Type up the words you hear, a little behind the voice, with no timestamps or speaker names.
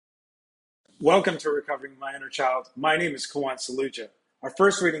Welcome to Recovering My Inner Child. My name is Kawant Saluja. Our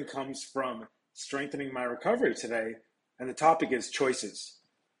first reading comes from Strengthening My Recovery today, and the topic is choices.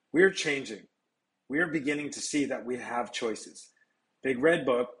 We are changing. We are beginning to see that we have choices. Big Red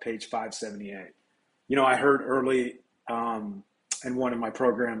Book, page 578. I heard early in one of my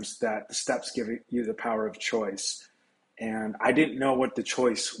programs that the steps give you the power of choice, and I didn't know what the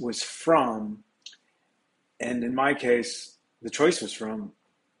choice was from, and in my case, the choice was from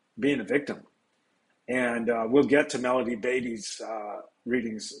being a victim. And we'll get to Melody Beattie's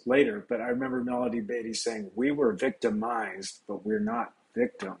readings later, but I remember Melody Beattie saying, we were victimized, but we're not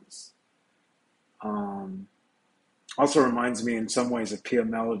victims. Also reminds me in some ways of Pia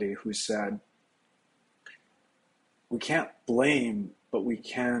Melody, who said, we can't blame, but we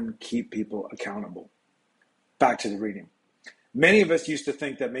can keep people accountable. Back to the reading. Many of us used to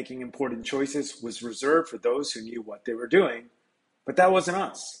think that making important choices was reserved for those who knew what they were doing, but that wasn't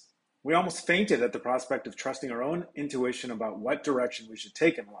us. We almost fainted at the prospect of trusting our own intuition about what direction we should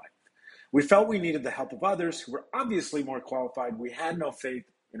take in life. We felt we needed the help of others who were obviously more qualified. We had no faith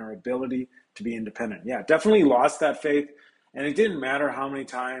in our ability to be independent. Yeah, definitely lost that faith. And it didn't matter how many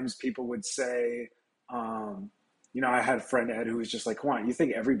times people would say, I had a friend, Ed, who was just like, come on, you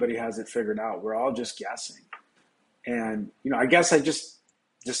think everybody has it figured out. We're all just guessing. And, I guess I just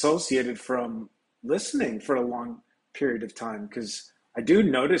dissociated from listening for a long period of time, because I do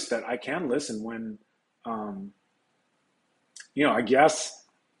notice that I can listen when, I guess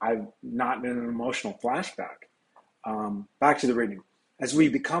I'm not in an emotional flashback. Back to the reading. As we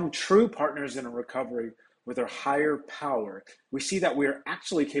become true partners in a recovery with our higher power, we see that we are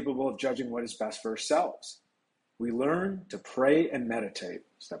actually capable of judging what is best for ourselves. We learn to pray and meditate,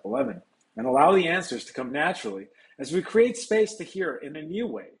 step 11, and allow the answers to come naturally as we create space to hear in a new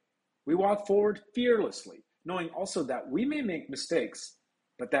way. We walk forward fearlessly, knowing also that we may make mistakes,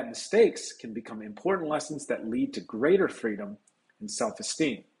 but that mistakes can become important lessons that lead to greater freedom and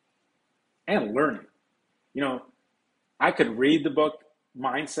self-esteem and learning. I could read the book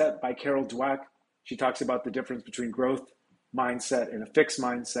Mindset by Carol Dweck. She talks about the difference between growth mindset and a fixed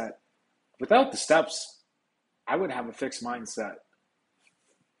mindset. Without the steps, I would have a fixed mindset.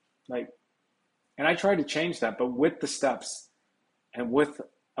 And I try to change that, but with the steps and with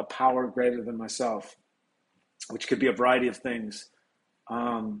a power greater than myself, which could be a variety of things,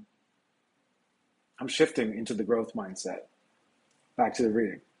 I'm shifting into the growth mindset. Back to the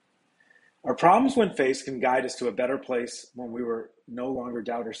reading. Our problems when faced can guide us to a better place when we will no longer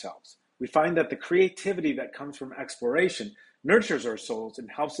doubt ourselves. We find that the creativity that comes from exploration nurtures our souls and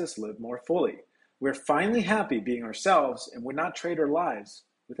helps us live more fully. We're finally happy being ourselves and would not trade our lives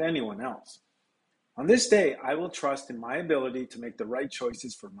with anyone else. On this day, I will trust in my ability to make the right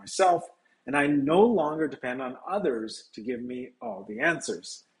choices for myself, and I no longer depend on others to give me all the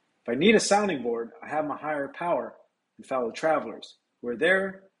answers. If I need a sounding board, I have my higher power and fellow travelers who are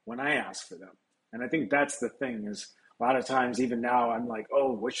there when I ask for them. And I think that's the thing, is a lot of times, even now, I'm like,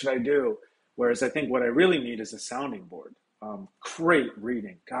 oh, what should I do? Whereas I think what I really need is a sounding board. Great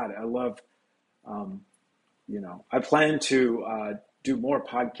reading. God, I love, I plan to do more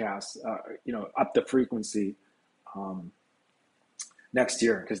podcasts, up the frequency next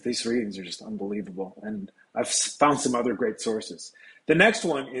year, because these readings are just unbelievable. And I've found some other great sources. The next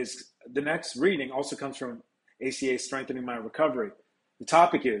reading also comes from ACA Strengthening My Recovery. The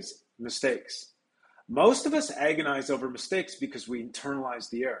topic is mistakes. Most of us agonize over mistakes because we internalize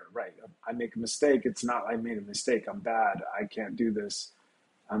the error, right? I make a mistake. It's not, I made a mistake. I'm bad. I can't do this.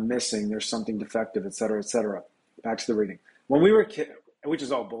 I'm missing. There's something defective, et cetera, et cetera. Back to the reading. When we were kids, which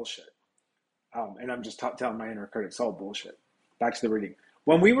is all bullshit. And I'm just telling my inner critic, it's all bullshit. Back to the reading.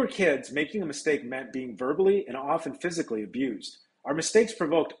 When we were kids, making a mistake meant being verbally and often physically abused. Our mistakes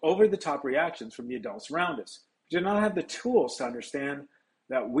provoked over-the-top reactions from the adults around us. We did not have the tools to understand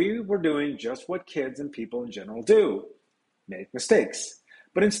that we were doing just what kids and people in general do, make mistakes.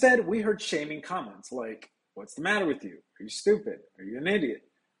 But instead, we heard shaming comments like, what's the matter with you? Are you stupid? Are you an idiot?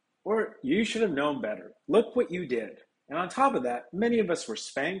 Or, you should have known better. Look what you did. And on top of that, many of us were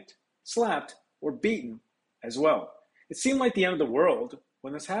spanked, slapped, or beaten as well. It seemed like the end of the world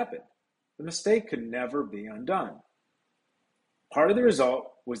when this happened. The mistake could never be undone. Part of the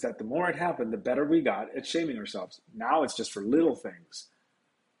result was that the more it happened, the better we got at shaming ourselves. Now it's just for little things.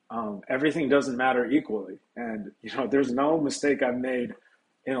 Everything doesn't matter equally. And, there's no mistake I've made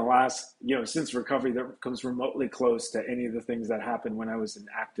in the last, since recovery that comes remotely close to any of the things that happened when I was in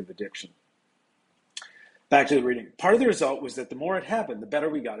active addiction. Back to the reading. Part of the result was that the more it happened, the better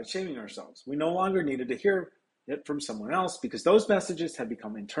we got at shaming ourselves. We no longer needed to hear it from someone else because those messages had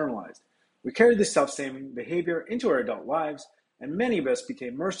become internalized. We carried this self-shaming behavior into our adult lives, and many of us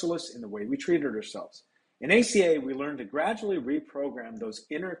became merciless in the way we treated ourselves. In ACA, we learned to gradually reprogram those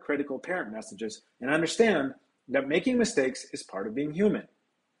inner critical parent messages and understand that making mistakes is part of being human.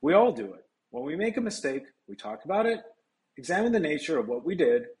 We all do it. When we make a mistake, we talk about it, examine the nature of what we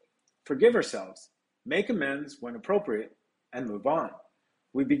did, forgive ourselves, make amends when appropriate, and move on.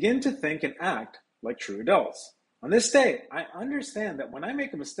 We begin to think and act like true adults. On this day, I understand that when I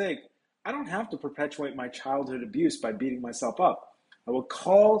make a mistake, I don't have to perpetuate my childhood abuse by beating myself up. I will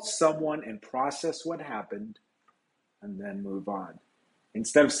call someone and process what happened and then move on.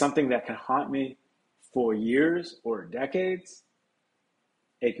 Instead of something that can haunt me for years or decades,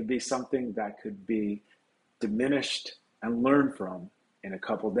 it could be something that could be diminished and learned from in a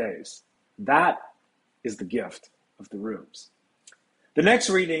couple days. That is the gift of the rooms. The next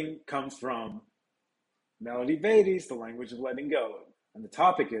reading comes from Melody Beatty's The Language of Letting Go, and the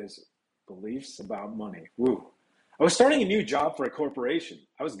topic is beliefs about money. Woo. I was starting a new job for a corporation.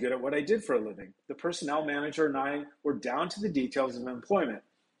 I was good at what I did for a living. The personnel manager and I were down to the details of employment,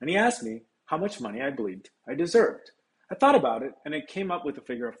 and he asked me how much money I believed I deserved. I thought about it, and it came up with a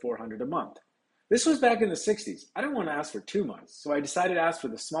figure of $400 a month. This was back in the 60s. I didn't want to ask for too much, so I decided to ask for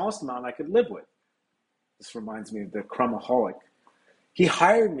the smallest amount I could live with. This reminds me of the Crumaholic. He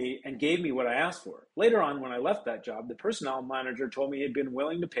hired me and gave me what I asked for. Later on, when I left that job, the personnel manager told me he'd been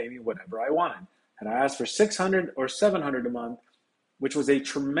willing to pay me whatever I wanted. Had I asked for $600 or $700 a month, which was a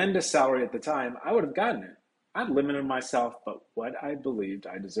tremendous salary at the time, I would have gotten it. I'd limited myself, but what I believed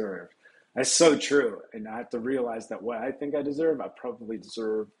I deserved. That's so true. And I have to realize that what I think I deserve, I probably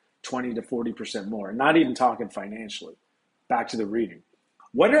deserve 20 to 40% more. Not even talking financially. Back to the reading.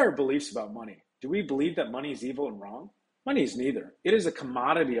 What are our beliefs about money? Do we believe that money is evil and wrong? Money is neither. It is a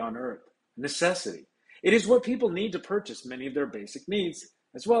commodity on earth, a necessity. It is what people need to purchase many of their basic needs,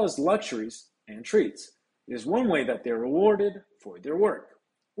 as well as luxuries and treats. It is one way that they're rewarded for their work.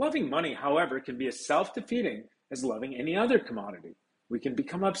 Loving money, however, can be as self-defeating as loving any other commodity. We can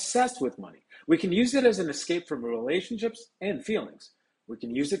become obsessed with money. We can use it as an escape from relationships and feelings. We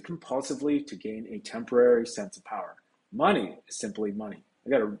can use it compulsively to gain a temporary sense of power. Money is simply money. I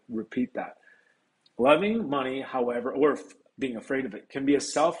got to repeat that. Loving money, however, or being afraid of it, can be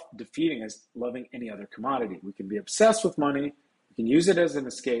as self-defeating as loving any other commodity. We can be obsessed with money. We can use it as an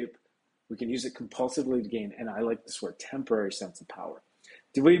escape. We can use it compulsively to gain, and I like this word, temporary sense of power.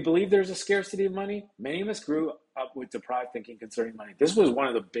 Do we believe there's a scarcity of money? Many of us grew up with deprived thinking concerning money. This was one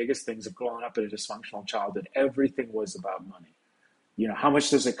of the biggest things of growing up in a dysfunctional childhood. Everything was about money. You know, how much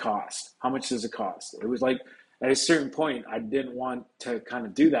does it cost? How much does it cost? It was like, at a certain point, I didn't want to kind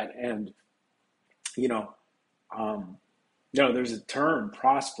of do that. And, there's a term,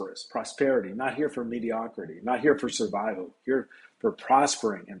 prosperity, not here for mediocrity, not here for survival, here for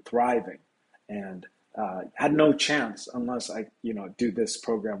prospering and thriving. And had no chance unless I, do this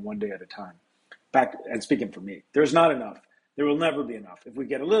program one day at a time. And speaking for me, there's not enough. There will never be enough. If we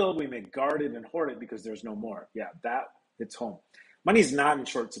get a little, we may guard it and hoard it because there's no more. Yeah, that hits home. Money's not in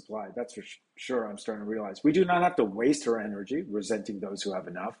short supply. That's for sure. I'm starting to realize we do not have to waste our energy resenting those who have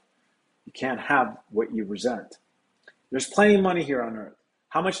enough. You can't have what you resent. There's plenty of money here on earth.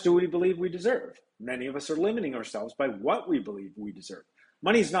 How much do we believe we deserve? Many of us are limiting ourselves by what we believe we deserve.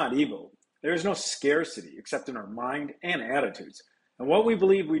 Money is not evil. There is no scarcity except in our mind and attitudes. And what we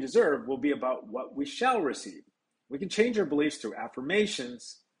believe we deserve will be about what we shall receive. We can change our beliefs through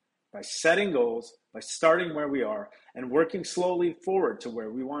affirmations, by setting goals, by starting where we are, and working slowly forward to where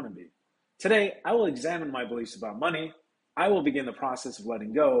we want to be. Today, I will examine my beliefs about money. I will begin the process of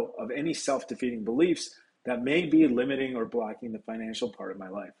letting go of any self-defeating beliefs that may be limiting or blocking the financial part of my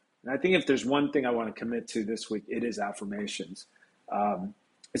life. And I think if there's one thing I want to commit to this week, it is affirmations.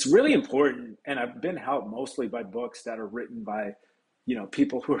 It's really important, and I've been helped mostly by books that are written by,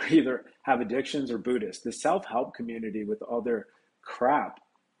 people who are either have addictions or Buddhists. The self-help community with all their crap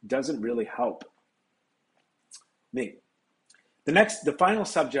doesn't really help me. The final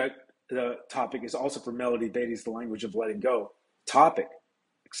topic is also for Melody Beatty's The Language of Letting Go. Topic,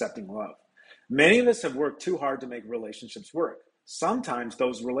 accepting love. Many of us have worked too hard to make relationships work. Sometimes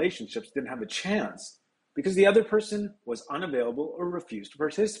those relationships didn't have a chance because the other person was unavailable or refused to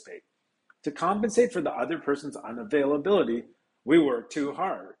participate. To compensate for the other person's unavailability, we work too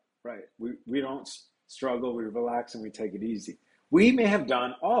hard, right? We don't struggle, we relax, and we take it easy. We may have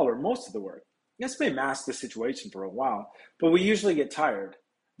done all or most of the work. This may mask the situation for a while, but we usually get tired.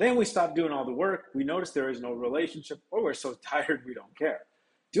 Then we stop doing all the work, we notice there is no relationship, or we're so tired we don't care.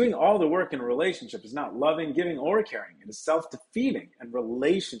 Doing all the work in a relationship is not loving, giving, or caring. It is self-defeating and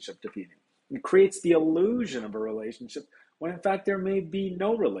relationship defeating. It creates the illusion of a relationship when in fact there may be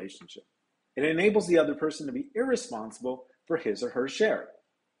no relationship. It enables the other person to be irresponsible for his or her share.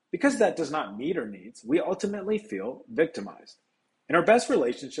 Because that does not meet our needs, we ultimately feel victimized. In our best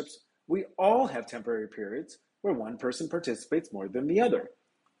relationships, we all have temporary periods where one person participates more than the other.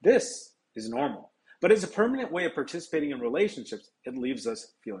 This is normal. But as a permanent way of participating in relationships, it leaves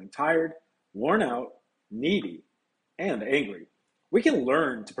us feeling tired, worn out, needy, and angry. We can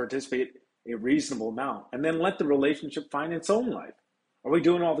learn to participate a reasonable amount and then let the relationship find its own life. Are we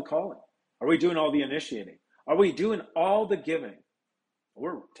doing all the calling? Are we doing all the initiating? Are we doing all the giving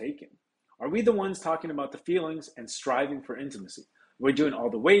or taking? Are we the ones talking about the feelings and striving for intimacy? Are we doing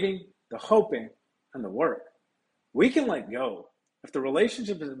all the waiting, the hoping, and the work? We can let go. If the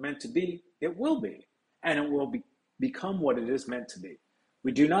relationship is meant to be, it will be, and it will become what it is meant to be.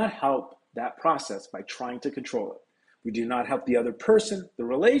 We do not help that process by trying to control it. We do not help the other person, the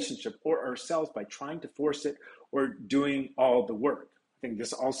relationship, or ourselves by trying to force it or doing all the work. I think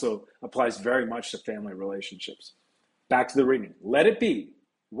this also applies very much to family relationships. Back to the reading. Let it be.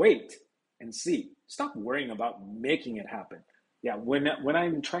 Wait and see. Stop worrying about making it happen. Yeah, when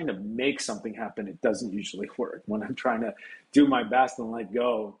I'm trying to make something happen, it doesn't usually work. When I'm trying to do my best and let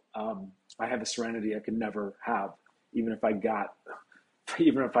go, I have a serenity I could never have, even if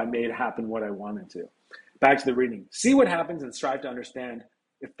I made happen what I wanted to. Back to the reading. See what happens and strive to understand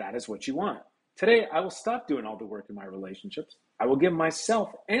if that is what you want. Today, I will stop doing all the work in my relationships. I will give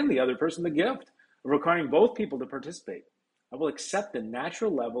myself and the other person the gift of requiring both people to participate. I will accept the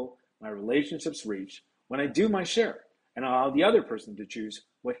natural level my relationships reach when I do my share and allow the other person to choose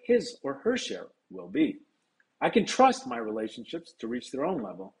what his or her share will be. I can trust my relationships to reach their own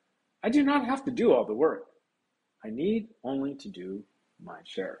level. I do not have to do all the work. I need only to do my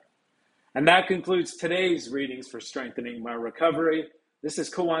share. And that concludes today's readings for Strengthening My Recovery. This is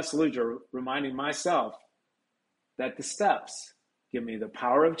Kuwan Saluja reminding myself that the steps give me the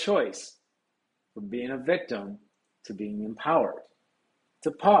power of choice from being a victim to being empowered.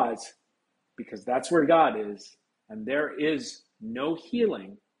 To pause, because that's where God is, and there is no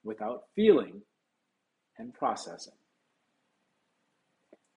healing without feeling and processing.